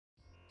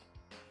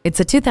It's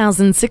a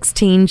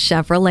 2016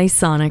 Chevrolet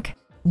Sonic.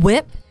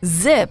 Whip,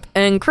 zip,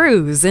 and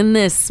cruise in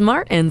this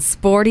smart and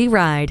sporty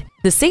ride.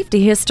 The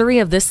safety history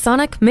of this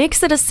Sonic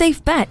makes it a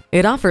safe bet.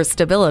 It offers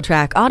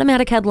StabiliTrak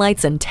automatic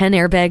headlights and 10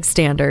 airbags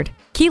standard.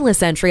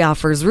 Keyless entry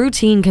offers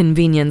routine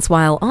convenience,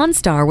 while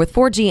OnStar with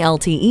 4G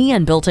LTE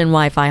and built-in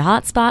Wi-Fi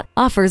hotspot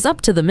offers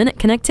up-to-the-minute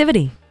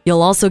connectivity.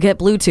 You'll also get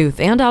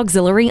Bluetooth and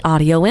auxiliary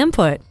audio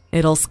input.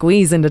 It'll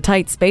squeeze into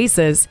tight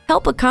spaces,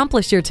 help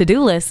accomplish your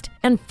to-do list,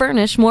 and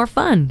furnish more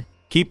fun.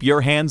 Keep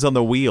your hands on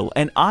the wheel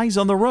and eyes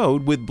on the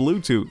road with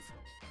Bluetooth.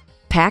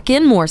 Pack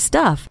in more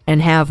stuff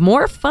and have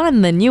more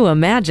fun than you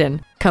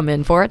imagine. Come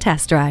in for a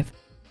test drive.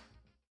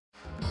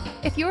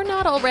 If you're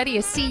not already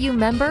a CU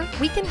member,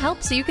 we can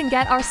help so you can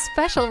get our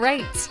special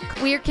rates.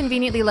 We're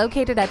conveniently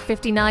located at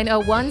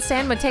 5901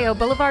 San Mateo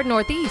Boulevard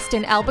Northeast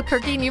in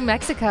Albuquerque, New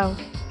Mexico.